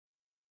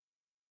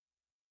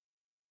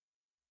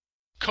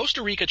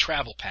Costa Rica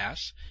Travel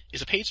Pass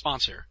is a paid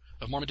sponsor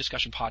of Mormon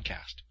Discussion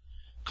Podcast.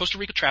 Costa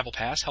Rica Travel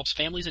Pass helps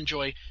families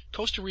enjoy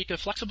Costa Rica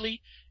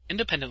flexibly,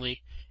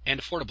 independently, and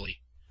affordably.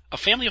 A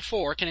family of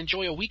 4 can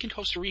enjoy a week in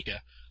Costa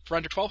Rica for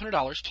under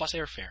 $1,200 plus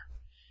airfare.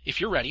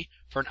 If you're ready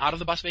for an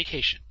out-of-the-bus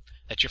vacation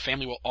that your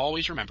family will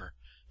always remember,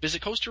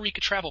 visit Costa Rica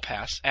Travel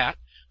Pass at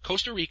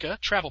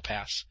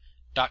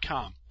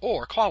CostaRicaTravelPass.com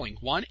or calling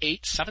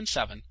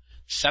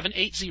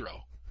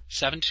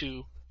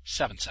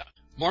 1-877-780-7277.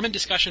 Mormon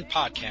Discussion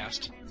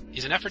Podcast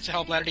is an effort to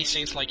help Latter-day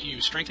Saints like you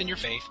strengthen your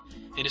faith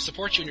and to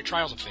support you in your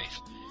trials of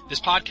faith.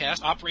 This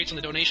podcast operates on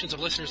the donations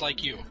of listeners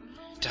like you.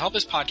 To help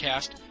this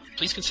podcast,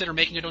 please consider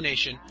making a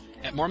donation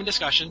at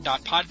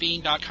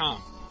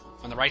mormondiscussion.podbean.com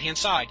on the right-hand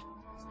side,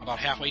 about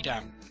halfway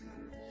down.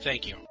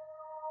 Thank you.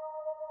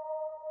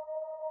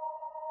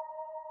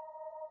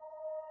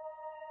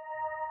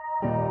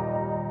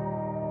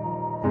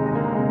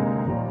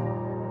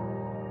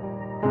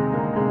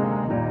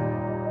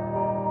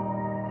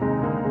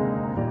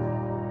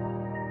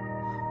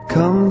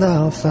 Come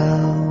thou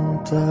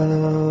fount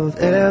of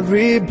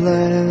every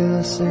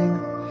blessing,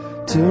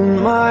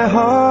 tune my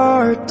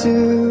heart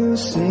to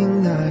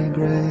sing thy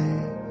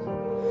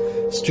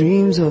grace.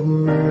 Streams of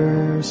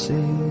mercy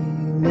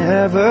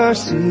never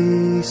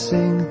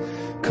ceasing,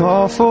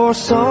 call for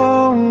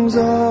songs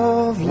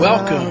of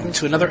Welcome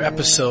to another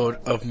episode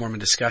of Mormon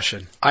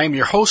Discussion. I am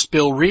your host,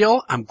 Bill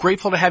Reel. I'm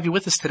grateful to have you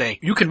with us today.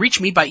 You can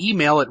reach me by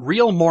email at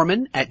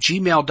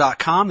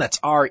reelmormon@gmail.com. That's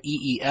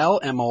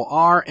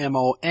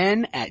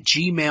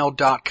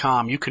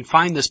REELMORMON@gmail.com. You can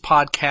find this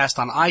podcast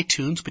on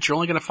iTunes, but you're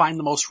only going to find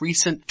the most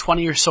recent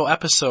 20 or so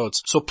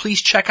episodes. So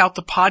please check out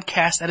the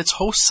podcast at its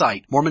host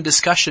site,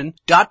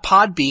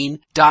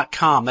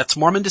 mormondiscussion.podbean.com. That's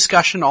Mormon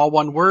Discussion, all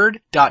one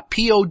word,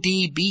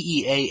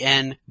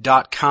 .podbean.com.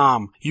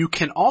 You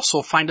can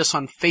also find us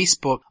on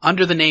Facebook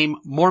under the name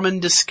Mormon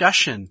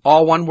Discussion,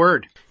 all one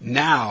word.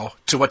 Now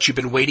to what you've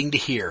been waiting to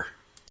hear.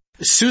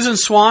 Susan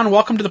Swan,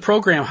 welcome to the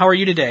program. How are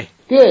you today?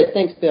 Good,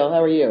 thanks, Bill.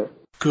 How are you?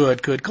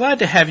 Good. Glad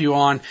to have you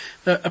on.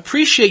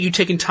 Appreciate you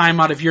taking time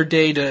out of your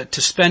day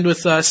to spend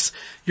with us.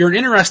 You're an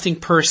interesting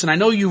person. I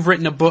know you've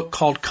written a book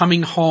called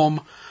Coming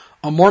Home,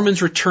 A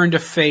Mormon's Return to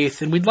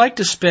Faith, and we'd like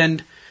to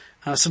spend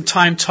some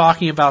time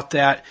talking about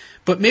that.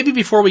 But maybe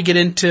before we get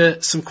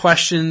into some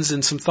questions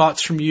and some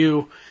thoughts from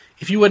you,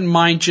 if you wouldn't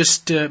mind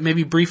just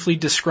maybe briefly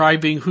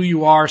describing who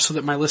you are so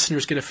that my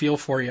listeners get a feel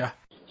for you.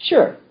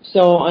 Sure.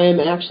 So I am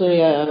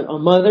actually a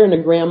mother and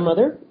a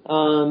grandmother.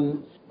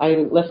 I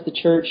left the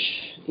church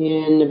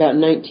in about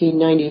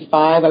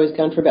 1995. I was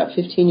gone for about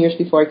 15 years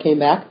before I came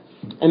back.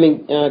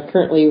 I'm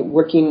currently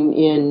working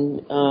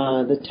in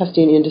the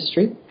testing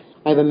industry.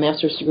 I have a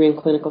master's degree in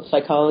clinical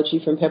psychology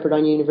from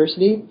Pepperdine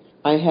University.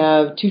 I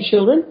have 2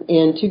 children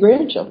and 2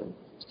 grandchildren.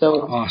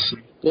 So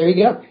awesome. There you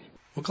go.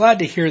 Well, glad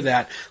to hear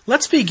that.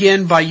 Let's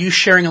begin by you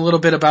sharing a little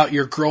bit about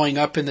your growing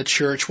up in the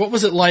church. What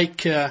was it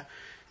like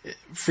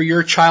for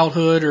your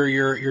childhood or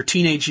your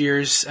teenage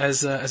years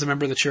as a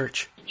member of the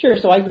church? Sure.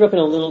 So I grew up in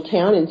a little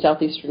town in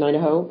southeastern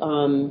Idaho.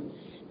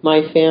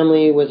 My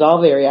family was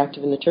all very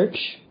active in the church.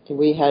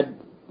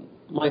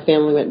 My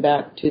family went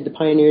back to the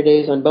pioneer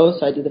days on both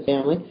sides of the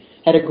family.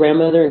 Had a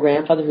grandmother and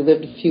grandfather who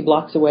lived a few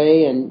blocks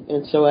away,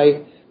 and so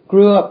I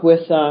grew up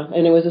with,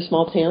 and it was a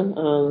small town,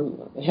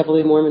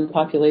 heavily Mormon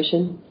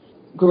population.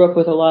 Grew up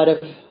with a lot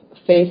of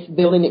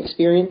faith-building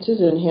experiences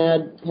and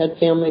had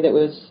family that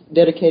was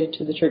dedicated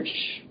to the church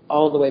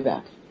all the way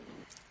back.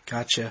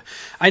 Gotcha.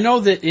 I know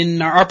that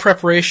in our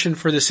preparation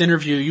for this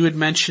interview, you had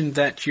mentioned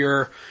that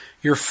your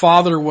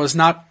father was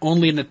not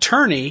only an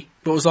attorney,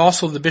 but was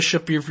also the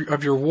bishop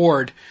of your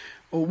ward.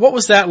 What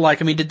was that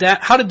like? I mean,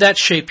 how did that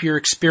shape your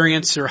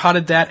experience, or how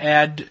did that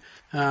add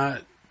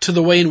to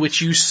the way in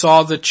which you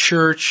saw the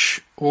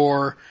church,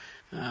 or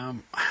I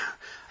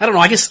don't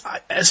know, I guess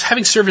as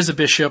having served as a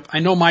bishop,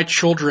 I know my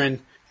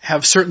children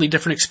have certainly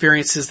different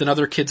experiences than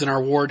other kids in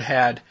our ward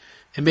had,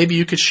 and maybe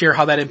you could share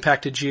how that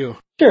impacted you.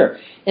 Sure,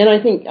 and I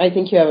think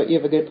you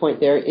have a good point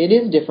there. It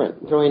is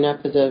different growing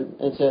up as a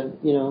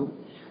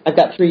I've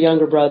got 3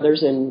 younger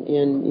brothers, and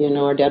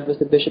our dad was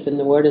the bishop in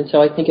the ward, and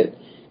so I think it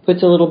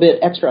puts a little bit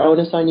extra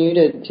onus on you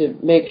to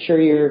make sure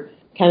you're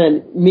kind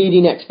of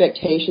meeting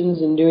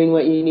expectations and doing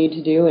what you need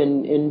to do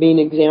and being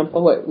an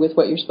example with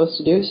what you're supposed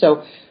to do.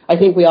 So I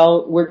think we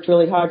all worked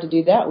really hard to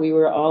do that. We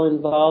were all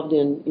involved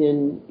in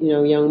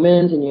young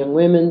men's and young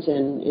women's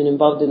and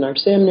involved in our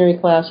seminary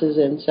classes.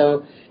 And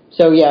so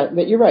yeah,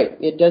 but you're right.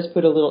 It does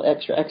put a little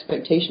extra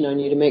expectation on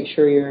you to make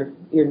sure you're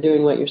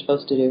doing what you're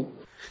supposed to do.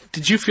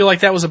 Did you feel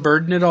like that was a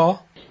burden at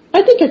all?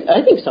 I think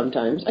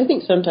sometimes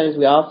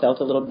we all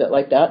felt a little bit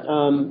like that.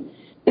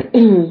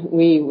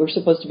 We were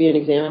supposed to be an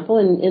example,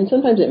 and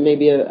sometimes it may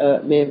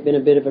have been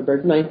a bit of a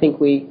burden. I think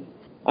we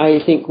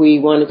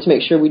wanted to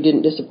make sure we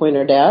didn't disappoint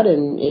our dad,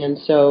 and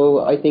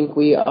so I think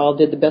we all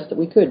did the best that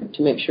we could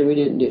to make sure we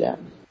didn't do that.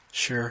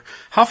 Sure.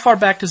 How far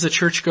back does the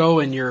church go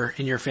in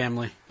your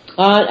family?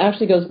 It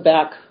actually goes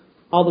back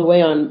all the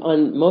way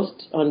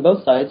on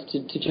both sides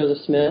to Joseph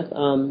Smith.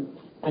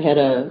 I had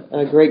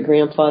a great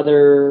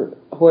grandfather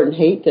Horton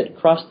Haight that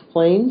crossed the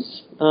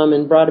plains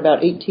and brought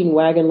about 18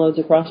 wagon loads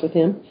across with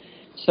him.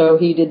 So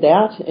he did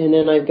that. And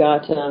then I've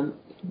got,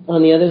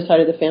 on the other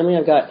side of the family,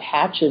 I've got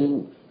Hatch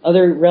and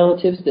other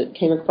relatives that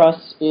came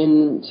across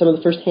in some of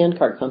the first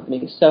handcart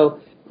companies.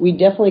 So we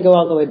definitely go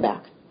all the way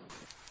back.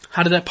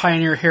 How did that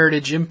pioneer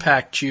heritage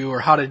impact you, or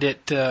how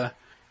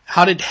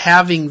did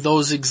having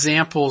those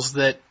examples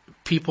that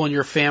people in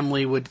your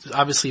family would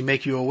obviously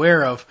make you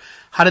aware of,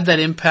 how did that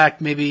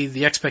impact maybe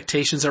the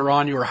expectations that were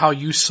on you, or how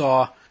you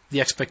saw the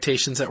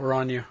expectations that were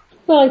on you?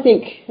 Well, I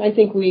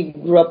think we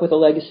grew up with a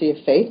legacy of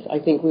faith. I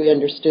think we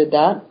understood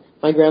that.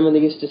 My grandmother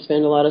used to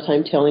spend a lot of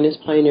time telling us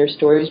pioneer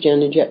stories.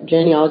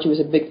 Genealogy was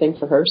a big thing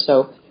for her,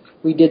 so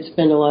we did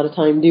spend a lot of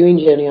time doing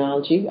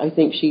genealogy. I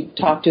think she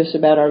talked to us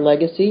about our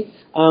legacy.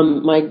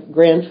 My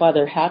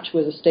grandfather Hatch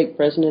was a stake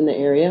president in the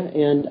area,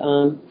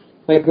 and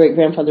my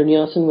great-grandfather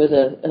Nielsen was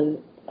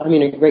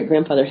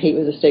great-grandfather Haight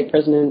was a stake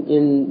president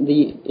in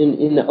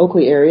the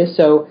Oakley area.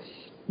 So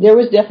there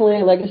was definitely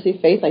a legacy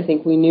of faith. I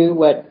think we knew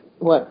what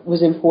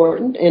was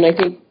important, and I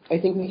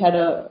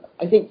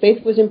think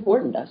faith was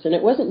important to us. And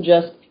it wasn't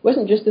just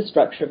the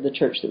structure of the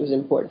church that was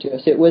important to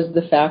us. It was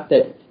the fact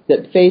that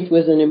faith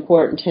was an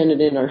important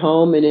tenet in our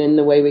home and in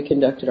the way we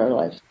conducted our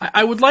lives.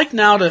 I would like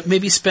now to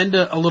maybe spend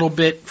a little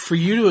bit for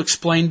you to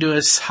explain to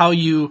us how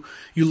you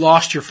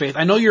lost your faith.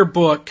 I know your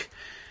book,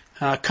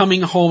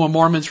 Coming Home, A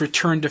Mormon's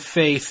Return to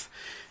Faith,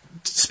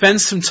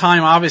 spends some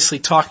time obviously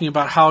talking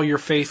about how your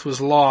faith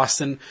was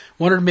lost, and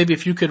wondered maybe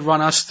if you could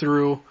run us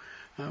through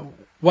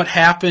what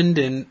happened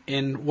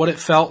and what it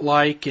felt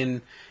like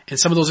and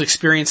some of those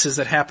experiences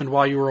that happened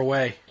while you were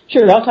away.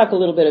 Sure, I'll talk a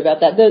little bit about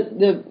that.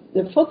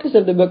 The focus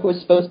of the book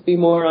was supposed to be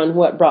more on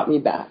what brought me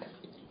back,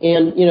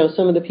 and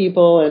some of the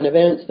people and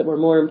events that were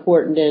more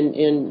important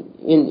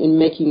in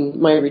making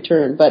my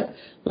return. But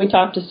let me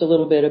talk just a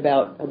little bit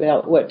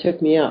about what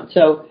took me out.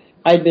 So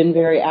I'd been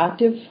very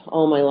active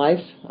all my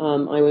life.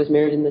 I was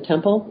married in the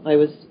temple. I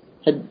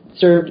had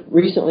served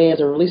recently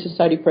as a Relief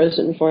Society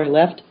president before I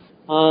left.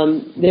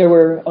 There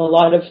were a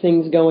lot of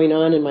things going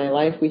on in my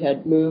life. We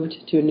had moved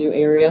to a new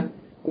area.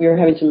 We were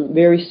having some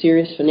very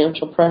serious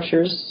financial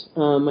pressures.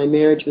 My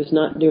marriage was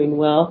not doing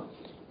well.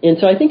 And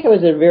so I think I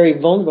was at a very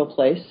vulnerable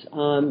place.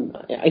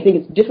 I think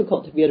it's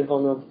difficult to be at a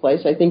vulnerable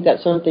place. I think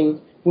that's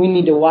something we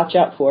need to watch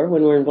out for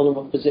when we're in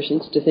vulnerable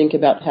positions, to think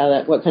about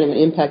what kind of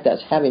an impact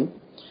that's having.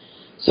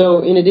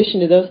 So in addition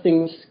to those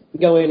things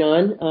going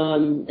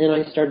on, and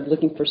I started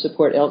looking for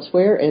support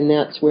elsewhere, and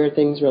that's where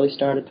things really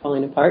started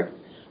falling apart,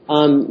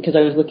 because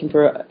I was looking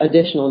for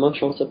additional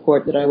emotional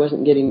support that I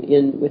wasn't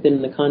getting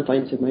within the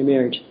confines of my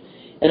marriage.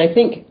 And I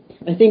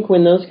think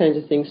when those kinds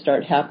of things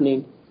start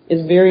happening,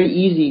 it's very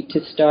easy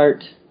to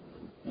start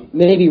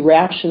maybe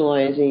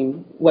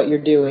rationalizing what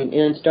you're doing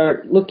and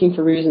start looking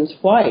for reasons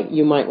why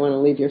you might want to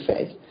leave your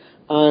faith.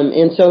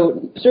 And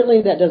so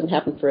certainly that doesn't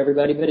happen for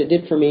everybody, but it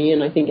did for me,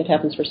 and I think it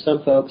happens for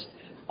some folks,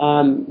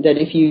 that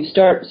if you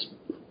start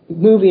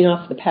moving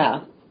off the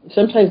path,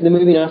 sometimes the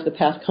moving off the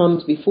path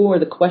comes before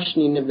the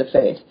questioning of the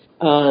faith.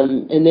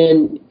 And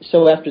then,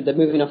 so after the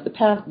moving off the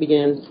path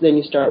begins, then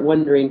you start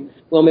wondering,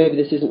 well, maybe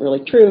this isn't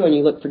really true, and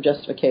you look for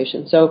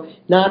justification. So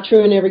not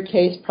true in every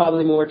case,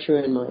 probably more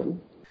true in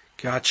mine.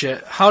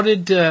 Gotcha. How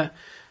did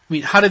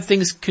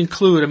things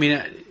conclude? I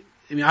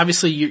mean,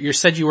 obviously you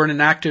said you weren't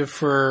inactive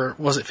for,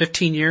 was it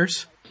 15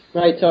 years?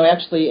 Right. So I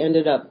actually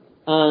ended up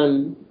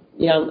in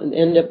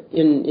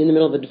the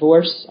middle of a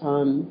divorce.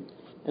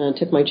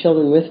 Took my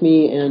children with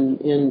me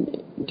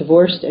and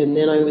divorced, and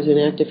then I was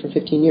inactive for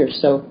 15 years.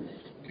 So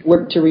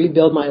worked to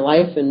rebuild my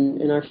life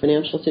and our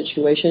financial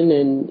situation,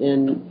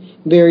 and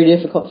very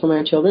difficult for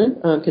my children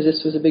because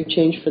this was a big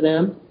change for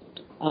them.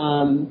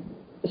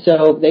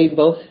 So they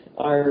both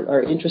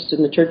are interested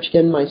in the church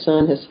again. My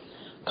son has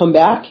come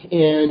back,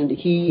 and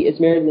he is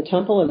married in the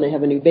temple, and they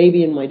have a new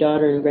baby, and my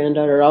daughter and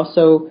granddaughter are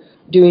also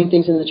doing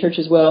things in the church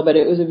as well. But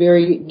it was a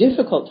very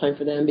difficult time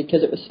for them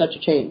because it was such a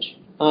change.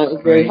 It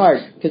was very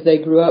hard because they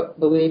grew up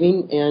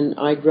believing, and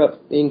I grew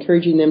up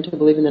encouraging them to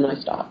believe, and then I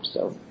stopped.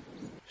 So,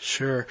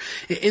 sure.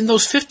 In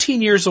those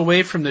 15 years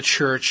away from the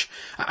church,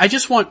 I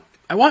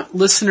want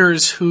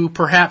listeners who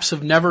perhaps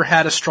have never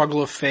had a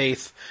struggle of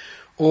faith,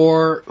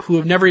 or who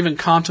have never even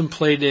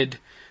contemplated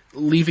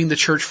leaving the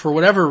church for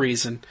whatever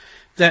reason,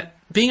 that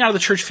being out of the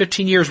church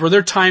 15 years, were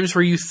there times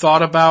where you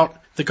thought about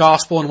the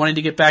gospel and wanting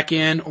to get back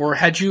in, or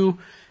had you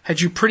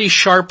pretty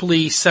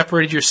sharply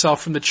separated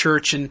yourself from the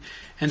church and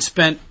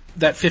spent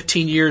that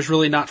 15 years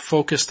really not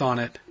focused on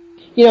it?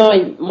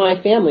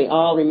 My family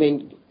all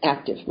remained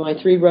active. My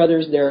three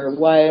brothers, their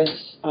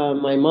wives,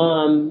 my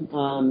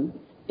mom,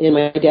 and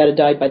my dad had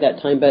died by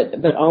that time,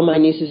 but all my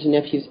nieces and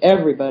nephews,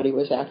 everybody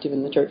was active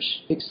in the church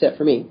except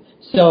for me.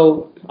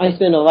 So I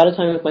spent a lot of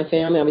time with my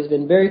family. I've always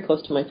been very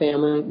close to my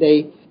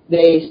family.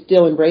 They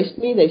still embraced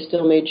me. They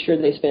still made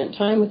sure they spent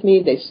time with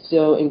me. They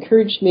still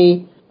encouraged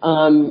me,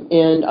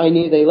 and I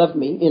knew they loved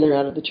me in or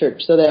out of the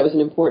church. So that was an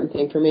important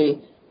thing for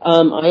me.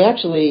 I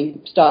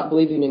actually stopped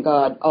believing in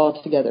God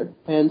altogether,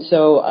 and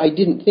so I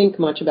didn't think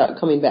much about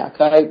coming back.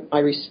 I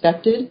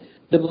respected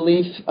the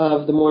belief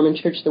of the Mormon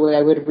Church the way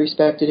I would have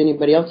respected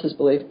anybody else's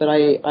belief, but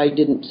I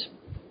didn't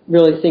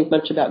really think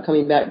much about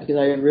coming back because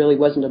I really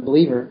wasn't a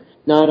believer,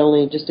 not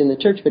only just in the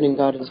church but in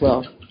God as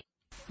well.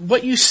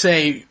 What you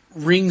say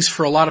rings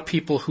for a lot of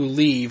people who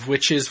leave,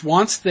 which is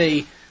once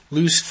they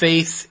lose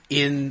faith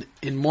in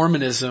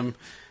Mormonism,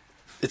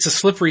 it's a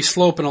slippery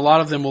slope, and a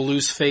lot of them will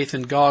lose faith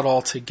in God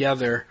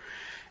altogether.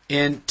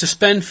 And to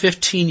spend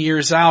 15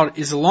 years out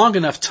is a long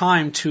enough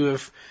time to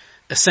have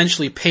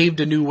essentially paved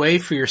a new way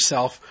for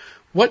yourself.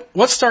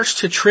 What starts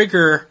to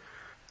trigger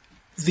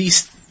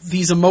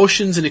these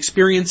emotions and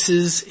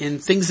experiences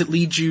and things that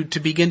lead you to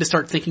begin to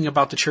start thinking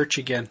about the church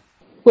again?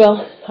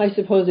 Well, I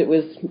suppose it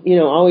was,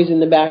 always in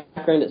the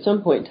background at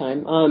some point in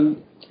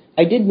time.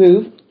 I did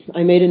move.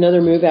 I made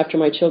another move after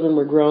my children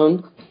were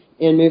grown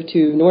and moved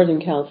to Northern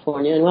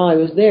California. And while I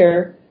was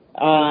there,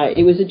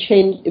 it was a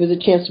change. It was a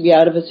chance to be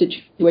out of a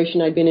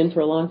situation I'd been in for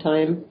a long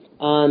time.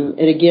 And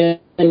again,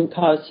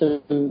 caused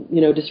some,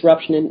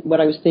 disruption in what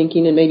I was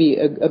thinking, and maybe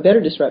a better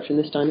disruption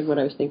this time in what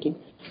I was thinking.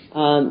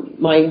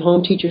 My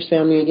home teachers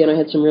family, again, I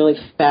had some really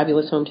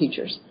fabulous home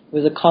teachers. It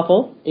was a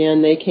couple,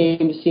 and they came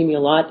to see me a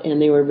lot, and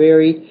they were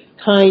very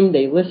kind.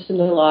 They listened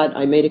a lot.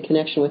 I made a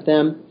connection with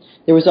them.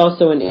 There was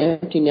also an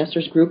empty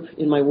nesters group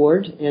in my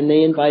ward, and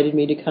they invited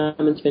me to come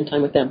and spend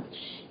time with them.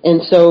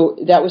 And so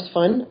that was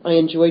fun. I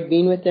enjoyed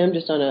being with them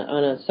just on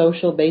a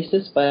social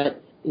basis,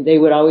 but they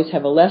would always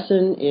have a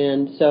lesson,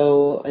 and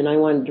I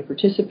wanted to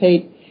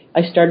participate.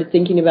 I started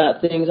thinking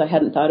about things I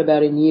hadn't thought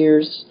about in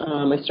years.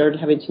 I started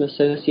having some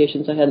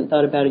associations I hadn't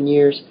thought about in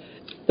years.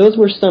 Those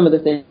were some of the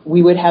things.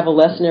 We would have a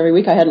lesson every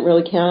week. I hadn't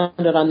really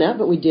counted on that,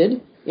 but we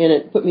did, and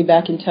it put me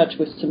back in touch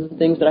with some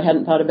things that I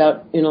hadn't thought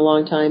about in a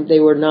long time. They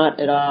were not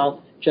at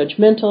all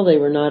judgmental. They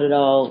were not at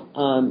all,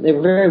 they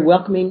were very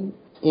welcoming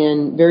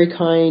and very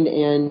kind,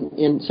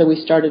 and so we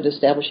started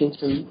establishing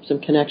some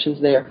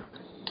connections there.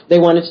 They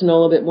wanted to know a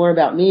little bit more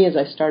about me as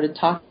I started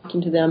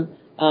talking to them.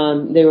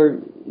 They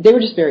were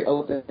just very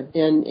open,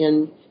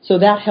 and so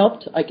that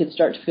helped. I could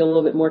start to feel a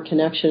little bit more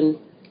connection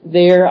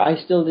there. I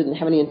still didn't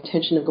have any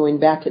intention of going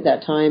back at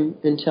that time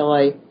until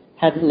I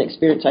had an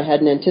experience I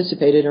hadn't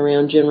anticipated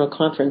around General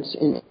Conference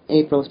in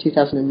April of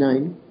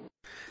 2009.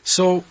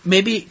 So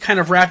maybe kind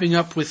of wrapping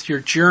up with your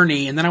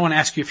journey, and then I want to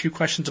ask you a few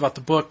questions about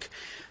the book.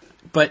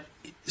 But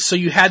so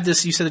you had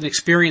this, you said, an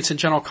experience in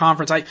General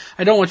Conference.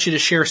 I don't want you to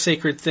share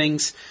sacred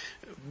things,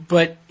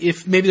 but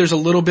if maybe there's a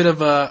little bit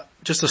of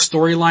just a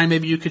storyline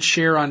maybe you could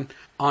share on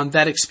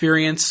that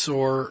experience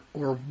or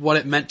what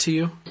it meant to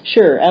you.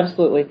 Sure,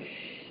 absolutely.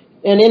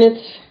 And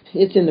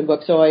it's in the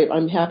book, so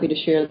I'm happy to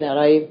share that.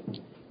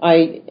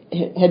 I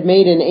had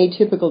made an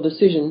atypical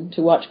decision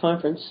to watch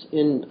Conference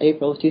in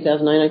April of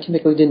 2009. I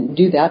typically didn't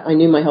do that. I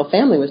knew my whole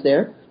family was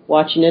there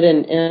watching it,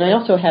 and I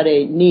also had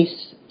a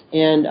niece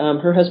and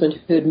her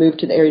husband who had moved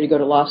to the area to go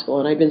to law school,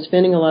 and I'd been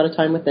spending a lot of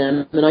time with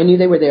them, and I knew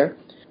they were there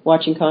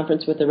watching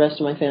Conference with the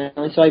rest of my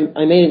family. So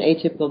I made an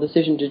atypical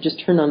decision to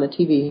just turn on the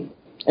TV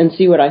and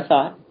see what I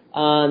thought.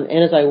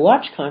 And as I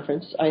watched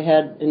Conference, I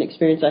had an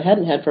experience I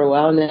hadn't had for a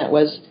while, and that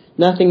was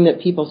nothing that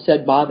people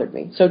said bothered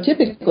me. So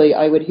typically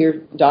I would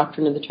hear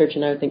doctrine of the church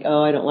and I would think,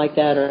 oh, I don't like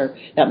that, or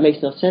that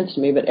makes no sense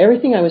to me. But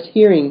everything I was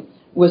hearing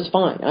was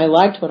fine. I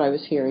liked what I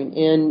was hearing,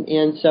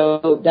 and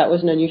so that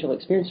was an unusual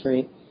experience for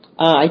me.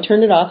 I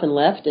turned it off and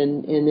left,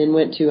 and then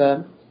went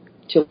to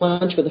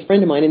lunch with a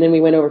friend of mine, and then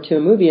we went over to a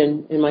movie,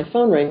 and my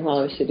phone rang while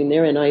I was sitting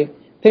there, and I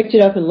picked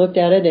it up and looked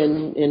at it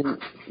and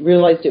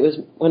realized it was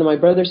one of my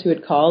brothers who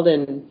had called,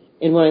 and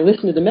when I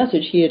listened to the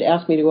message, he had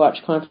asked me to watch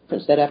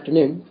Conference that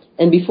afternoon.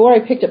 And before I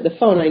picked up the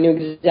phone, I knew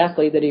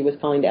exactly that he was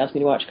calling to ask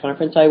me to watch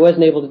Conference. I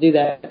wasn't able to do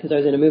that because I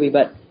was in a movie,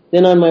 but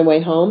then on my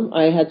way home,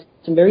 I had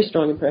some very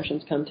strong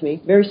impressions come to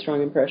me, very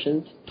strong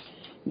impressions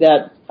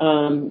that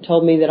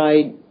told me that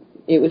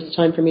it was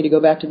time for me to go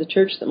back to the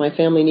church, that my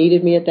family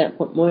needed me at that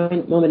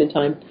moment in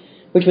time,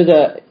 which was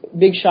a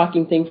big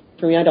shocking thing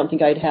for me. I don't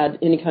think I'd had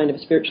any kind of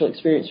spiritual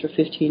experience for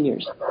 15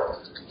 years.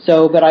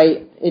 So, but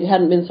it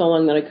hadn't been so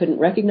long that I couldn't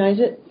recognize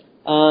it.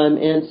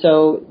 And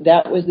so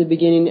that was the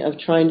beginning of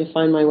trying to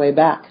find my way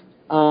back.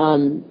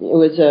 It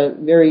was a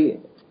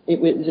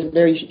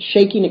very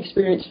shaking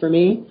experience for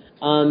me,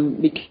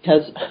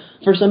 because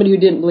for somebody who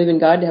didn't believe in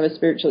God, to have a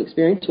spiritual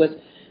experience was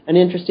an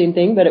interesting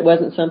thing, but it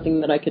wasn't something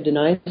that I could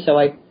deny. So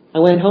I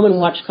went home and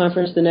watched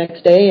Conference the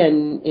next day,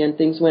 and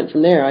things went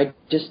from there.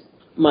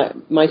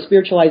 My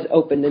spiritual eyes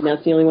opened, and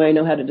that's the only way I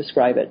know how to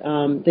describe it.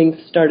 Things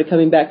started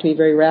coming back to me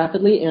very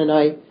rapidly, and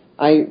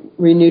I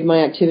renewed my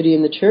activity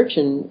in the church,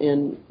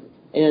 and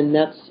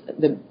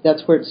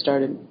that's where it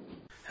started.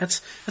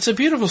 That's a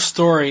beautiful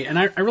story, and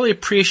I really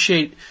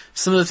appreciate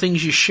some of the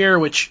things you share,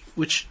 which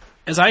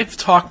as I've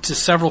talked to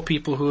several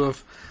people who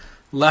have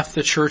left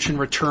the church and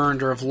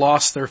returned, or have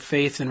lost their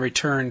faith and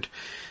returned,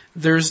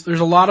 there's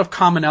a lot of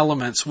common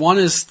elements. One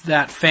is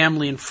that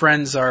family and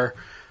friends are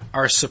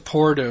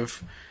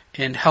supportive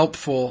and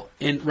helpful,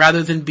 and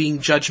rather than being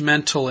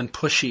judgmental and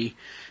pushy.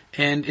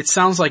 And it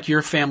sounds like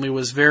your family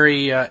was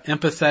very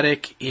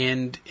empathetic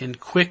and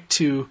quick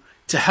to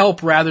to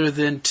help rather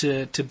than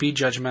to be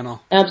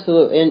judgmental.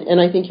 Absolutely. And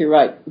I think you're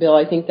right, Bill.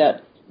 I think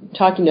that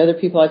talking to other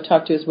people I've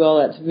talked to as well,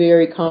 that's a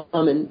very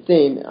common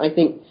theme. I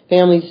think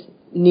families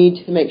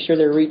need to make sure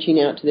they're reaching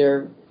out to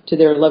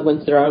their loved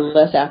ones that are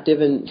less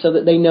active, and so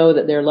that they know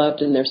that they're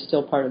loved and they're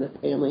still part of the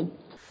family.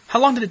 How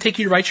long did it take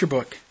you to write your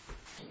book?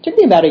 It took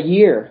me about a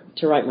year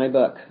to write my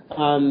book.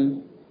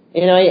 And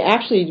I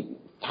actually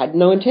had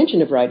no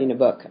intention of writing a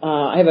book.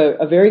 I have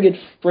a very good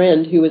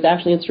friend who was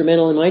actually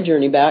instrumental in my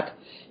journey back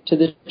to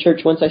the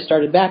church once I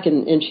started back,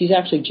 and she's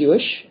actually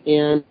Jewish,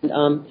 and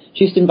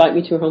she used to invite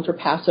me to her home for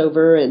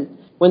Passover, and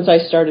once I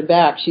started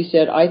back, she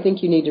said, I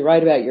think you need to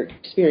write about your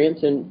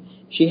experience, and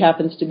she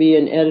happens to be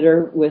an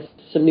editor with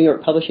some New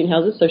York publishing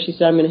houses, so she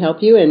said, I'm going to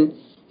help you, and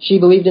she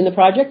believed in the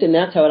project, and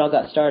that's how it all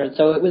got started,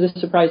 so it was a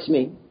surprise to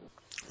me.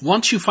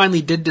 Once you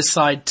finally did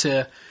decide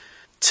to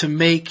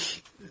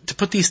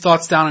put these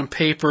thoughts down on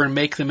paper and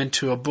make them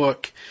into a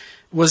book,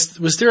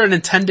 was there an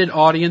intended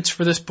audience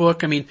for this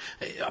book? I mean,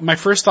 my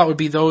first thought would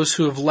be those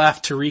who have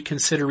left to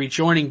reconsider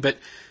rejoining, but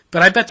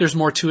I bet there's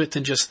more to it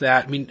than just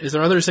that. I mean, is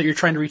there others that you're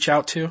trying to reach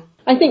out to?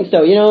 I think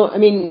so. I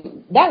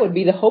mean, that would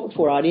be the hoped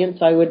for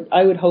audience. I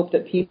would hope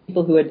that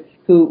people who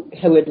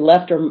had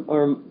left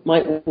or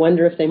might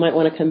wonder if they might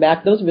want to come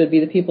back, those would be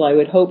the people I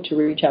would hope to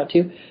reach out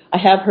to. I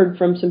have heard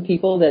from some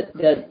people that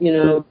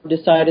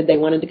decided they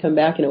wanted to come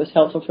back and it was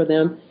helpful for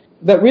them.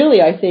 But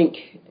really, I think,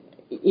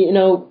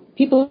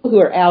 people who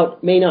are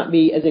out may not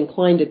be as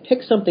inclined to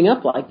pick something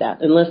up like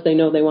that unless they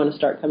know they want to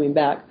start coming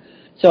back.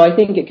 So I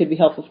think it could be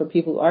helpful for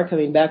people who are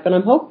coming back. But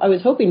I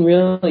was hoping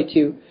really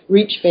to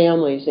reach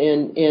families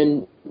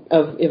and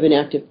of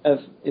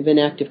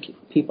inactive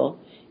people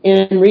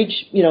and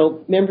reach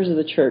members of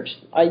the church.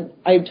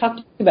 I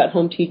talked about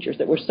home teachers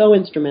that were so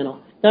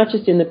instrumental, not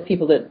just in the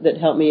people that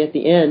helped me at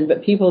the end,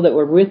 but people that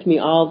were with me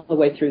all the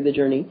way through the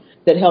journey,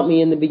 that helped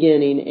me in the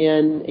beginning,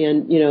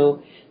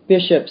 and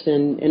bishops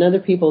and other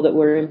people that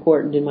were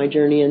important in my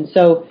journey. And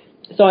so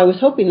I was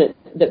hoping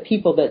that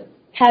people that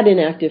had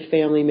inactive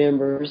family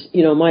members,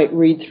 might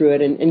read through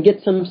it and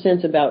get some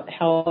sense about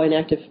how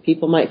inactive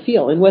people might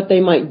feel and what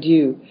they might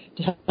do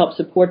to help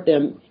support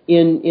them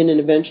in an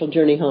eventual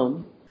journey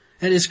home.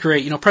 That is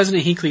great.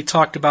 President Hinckley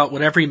talked about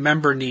what every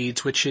member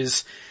needs, which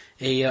is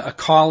a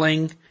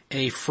calling,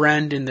 a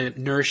friend in the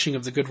nourishing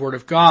of the good word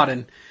of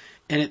God.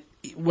 And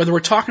whether we're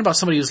talking about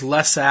somebody who's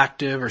less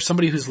active or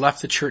somebody who's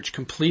left the church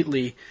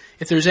completely,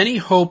 if there's any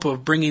hope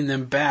of bringing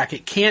them back,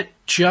 it can't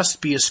just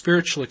be a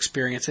spiritual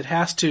experience. It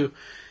has to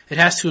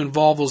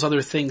involve those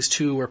other things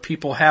too, where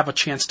people have a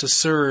chance to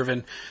serve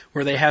and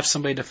where they have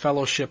somebody to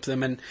fellowship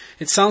them. And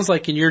it sounds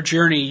like in your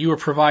journey, you were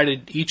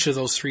provided each of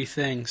those three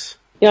things.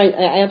 Yeah,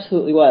 I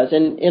absolutely was.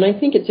 And I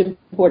think it's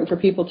important for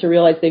people to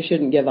realize they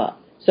shouldn't give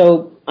up.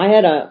 So I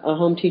had a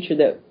home teacher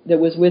that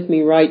was with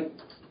me right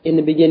in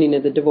the beginning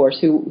of the divorce,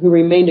 who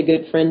remained a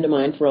good friend of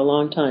mine for a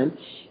long time.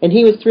 And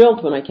he was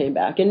thrilled when I came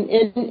back.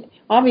 And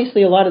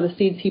obviously a lot of the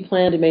seeds he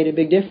planted made a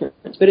big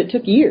difference. But it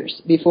took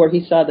years before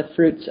he saw the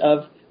fruits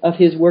of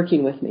his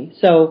working with me.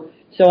 So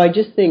I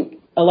just think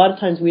a lot of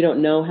times we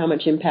don't know how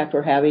much impact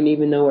we're having,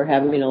 even though we're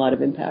having a lot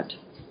of impact.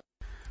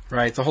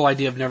 Right. The whole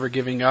idea of never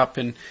giving up.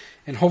 And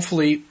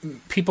hopefully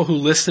people who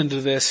listen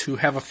to this, who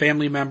have a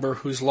family member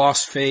who's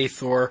lost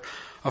faith or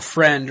a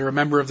friend or a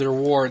member of their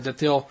ward, that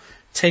they'll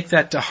take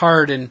that to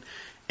heart and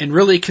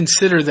really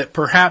consider that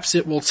perhaps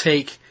it will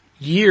take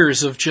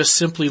years of just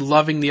simply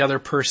loving the other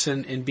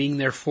person and being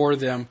there for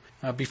them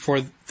before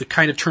the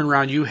kind of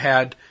turnaround you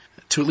had,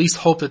 to at least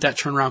hope that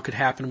turnaround could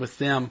happen with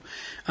them.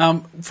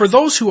 For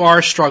those who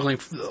are struggling,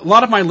 a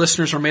lot of my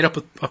listeners are made up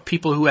of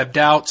people who have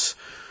doubts,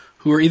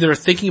 who are either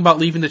thinking about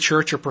leaving the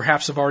church or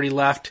perhaps have already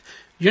left.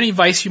 Do you have any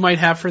advice you might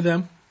have for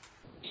them?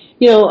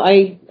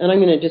 I'm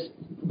going to just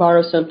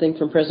borrow something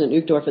from President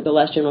Uchtdorf at the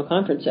last General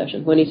Conference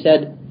session when he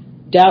said,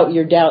 doubt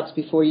your doubts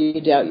before you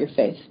doubt your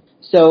faith.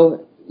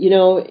 So,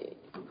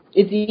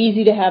 it's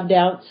easy to have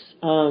doubts,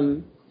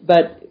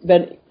 but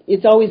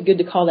it's always good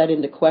to call that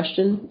into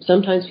question.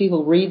 Sometimes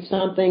people read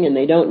something and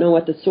they don't know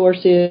what the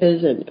source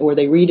is, or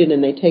they read it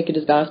and they take it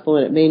as gospel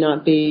and it may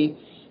not be.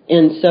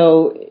 And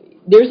so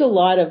there's a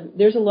lot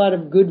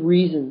of good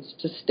reasons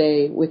to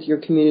stay with your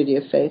community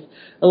of faith.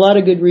 A lot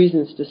of good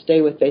reasons to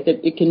stay with faith.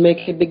 It can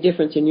make a big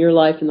difference in your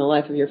life and the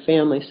life of your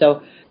family.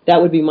 So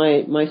that would be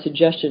my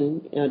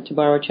suggestion, to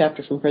borrow a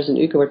chapter from President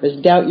Uchtdorf,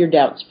 is doubt your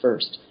doubts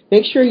first.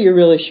 Make sure you're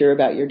really sure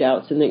about your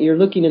doubts and that you're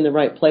looking in the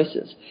right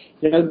places.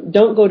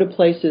 Don't go to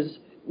places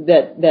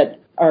that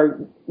are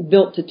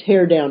built to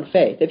tear down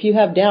faith. If you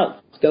have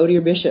doubts, go to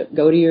your bishop,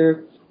 go to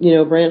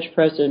your branch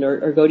president,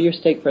 or go to your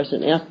stake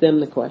president. Ask them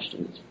the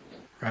questions.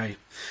 Right.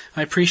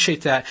 I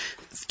appreciate that.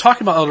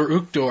 Talking about Elder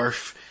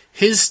Uchtdorf,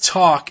 his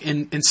talk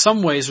in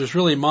some ways was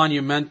really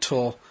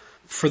monumental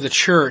for the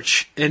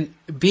church, and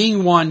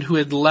being one who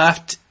had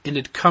left and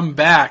had come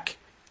back.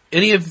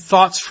 Any of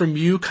thoughts from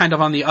you kind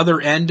of on the other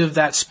end of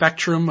that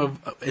spectrum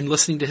in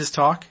listening to his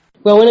talk?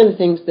 Well, one of the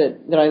things that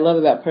I love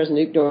about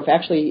President Uchtdorf,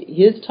 actually,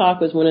 his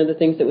talk was one of the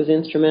things that was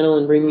instrumental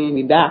in bringing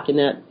me back in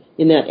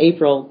that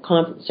April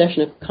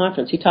session of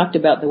conference. He talked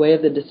about the way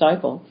of the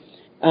disciple.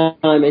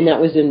 and that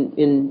was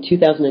in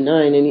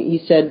 2009. And he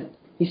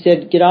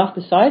said, get off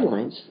the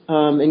sidelines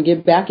and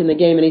get back in the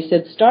game. And he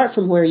said, start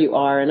from where you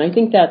are. And I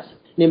think that's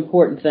an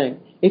important thing.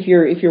 If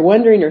you're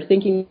wondering or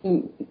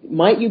thinking,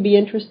 might you be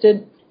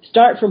interested?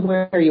 Start from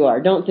where you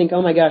are. Don't think,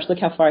 oh my gosh, look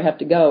how far I have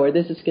to go, or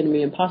this is going to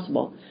be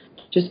impossible.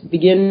 Just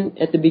begin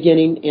at the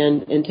beginning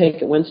and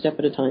take it one step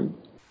at a time.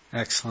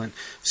 Excellent.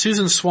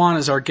 Susan Swan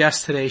is our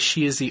guest today.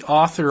 She is the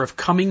author of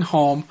Coming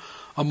Home,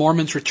 A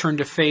Mormon's Return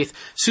to Faith.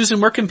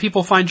 Susan, where can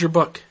people find your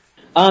book?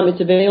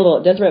 It's available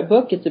at Deseret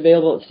Book. It's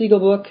available at Siegel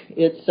Book.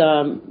 It's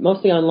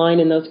mostly online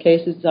in those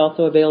cases. It's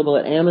also available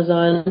at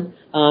Amazon.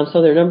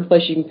 So there are a number of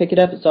places you can pick it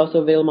up. It's also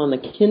available on the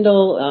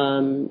Kindle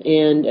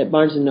and at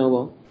Barnes &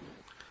 Noble.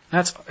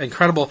 That's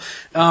incredible.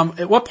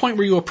 At what point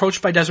were you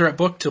approached by Deseret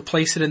Book to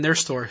place it in their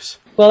stores?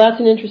 Well,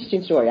 that's an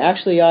interesting story.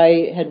 Actually,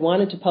 I had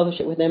wanted to publish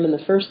it with them in the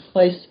first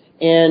place,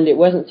 and it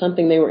wasn't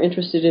something they were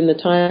interested in at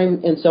the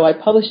time, and so I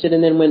published it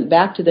and then went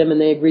back to them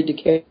and they agreed to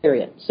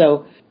carry it.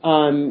 So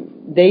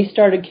they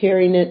started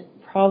carrying it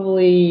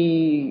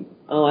probably,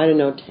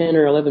 10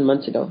 or 11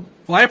 months ago.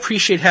 Well, I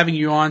appreciate having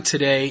you on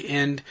today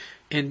and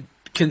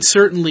can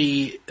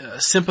certainly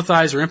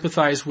sympathize or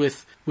empathize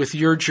with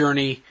your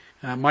journey.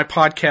 My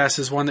podcast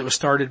is one that was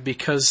started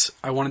because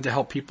I wanted to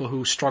help people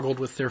who struggled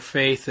with their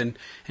faith and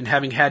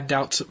having had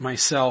doubts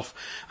myself.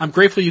 I'm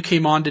grateful you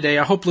came on today.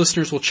 I hope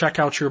listeners will check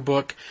out your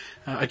book.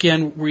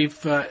 Again,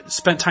 we've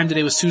spent time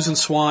today with Susan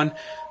Swan,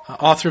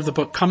 author of the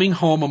book Coming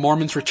Home, A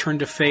Mormon's Return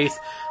to Faith.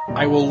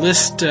 I will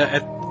list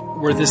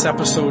where this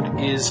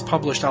episode is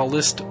published. I'll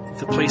list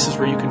the places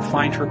where you can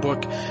find her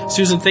book.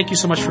 Susan, thank you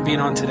so much for being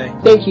on today.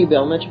 Thank you,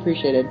 Bill. Much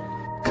appreciated.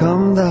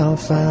 Come thou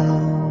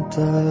fount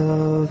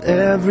of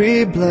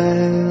every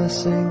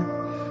blessing,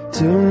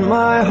 tune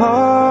my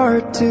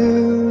heart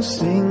to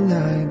sing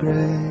thy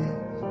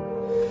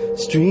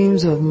grace.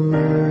 Streams of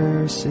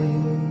mercy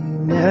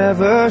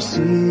never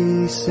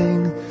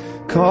ceasing,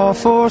 call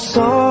for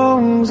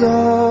songs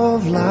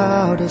of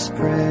loudest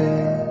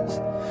praise.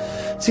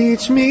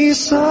 Teach me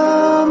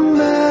some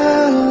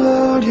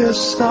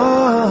melodious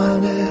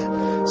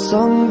sonnet,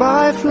 sung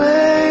by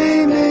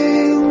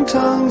flaming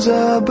tongues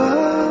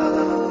above.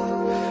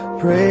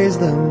 Praise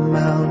the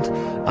mount,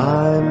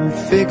 I'm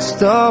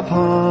fixed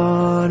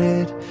upon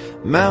it,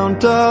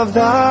 mount of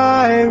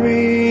thy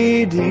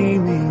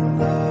redeeming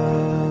love.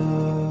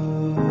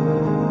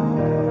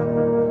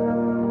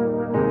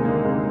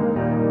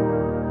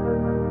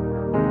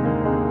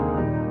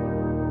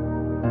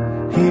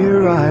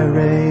 Here I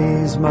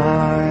raise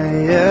my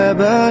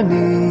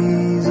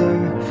Ebenezer,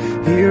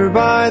 here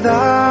by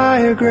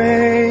thy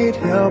great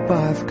help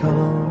I've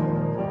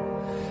come,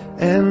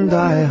 and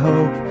I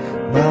hope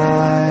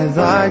by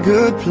thy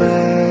good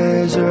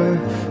pleasure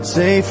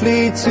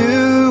safely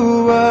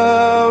to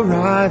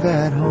arrive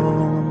at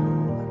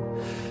home.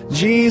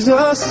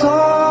 Jesus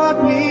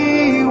sought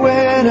me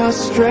when a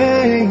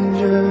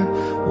stranger,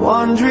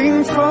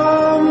 wandering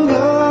from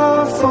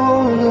the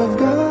fold of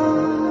God.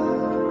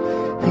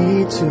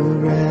 He to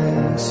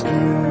rescue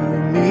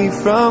me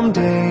from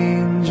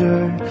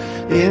danger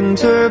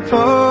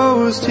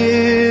interposed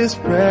his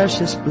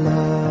precious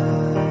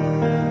blood.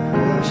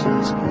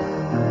 Precious blood.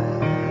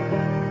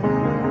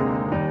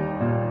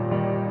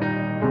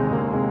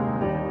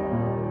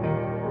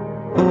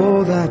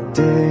 Oh, that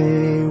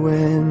day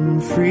when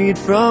freed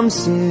from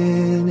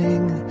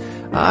sinning,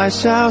 I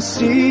shall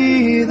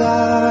see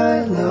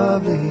thy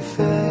lovely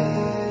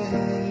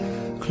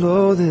face.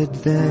 Clothed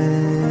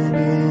then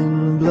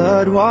in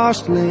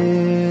blood-washed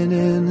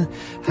linen,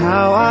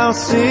 how I'll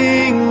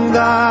sing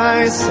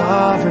thy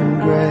sovereign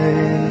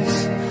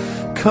grace.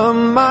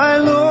 Come, my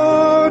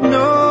Lord,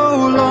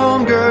 no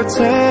longer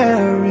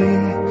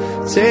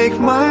tarry, take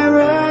my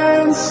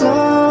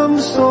ransomed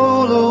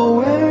soul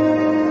away.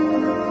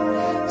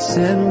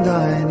 Send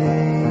thine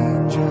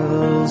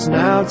angels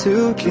now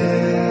to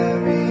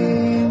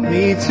carry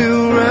me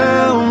to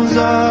realms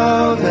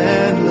of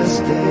endless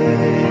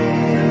day.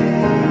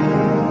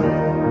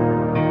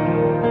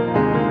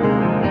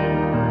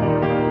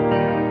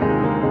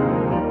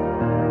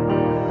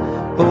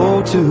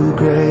 Oh, to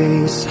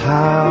grace,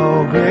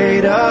 how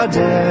great a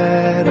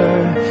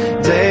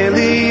debtor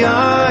daily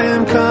I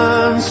am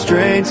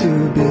constrained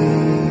to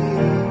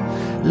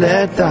be.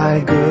 Let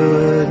thy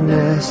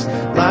goodness,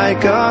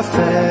 like a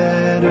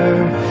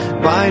fetter,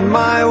 bind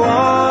my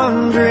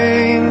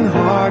wandering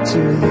heart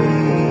to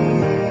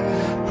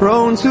thee.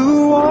 Prone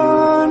to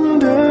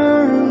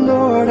wander,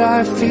 Lord,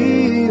 I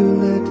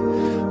feel it.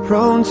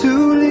 Prone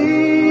to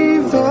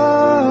leave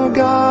the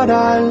God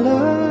I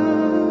love.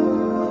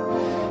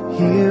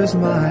 Here's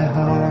my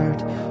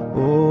heart,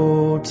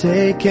 oh,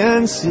 take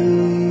and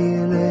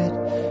seal it.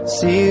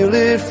 Seal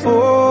it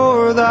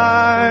for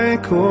thy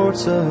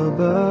courts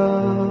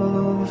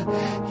above.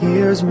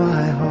 Here's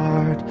my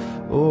heart,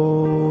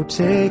 oh,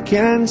 take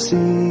and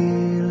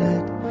seal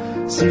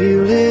it.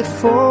 Seal it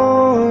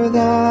for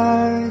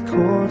thy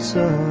courts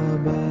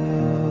above.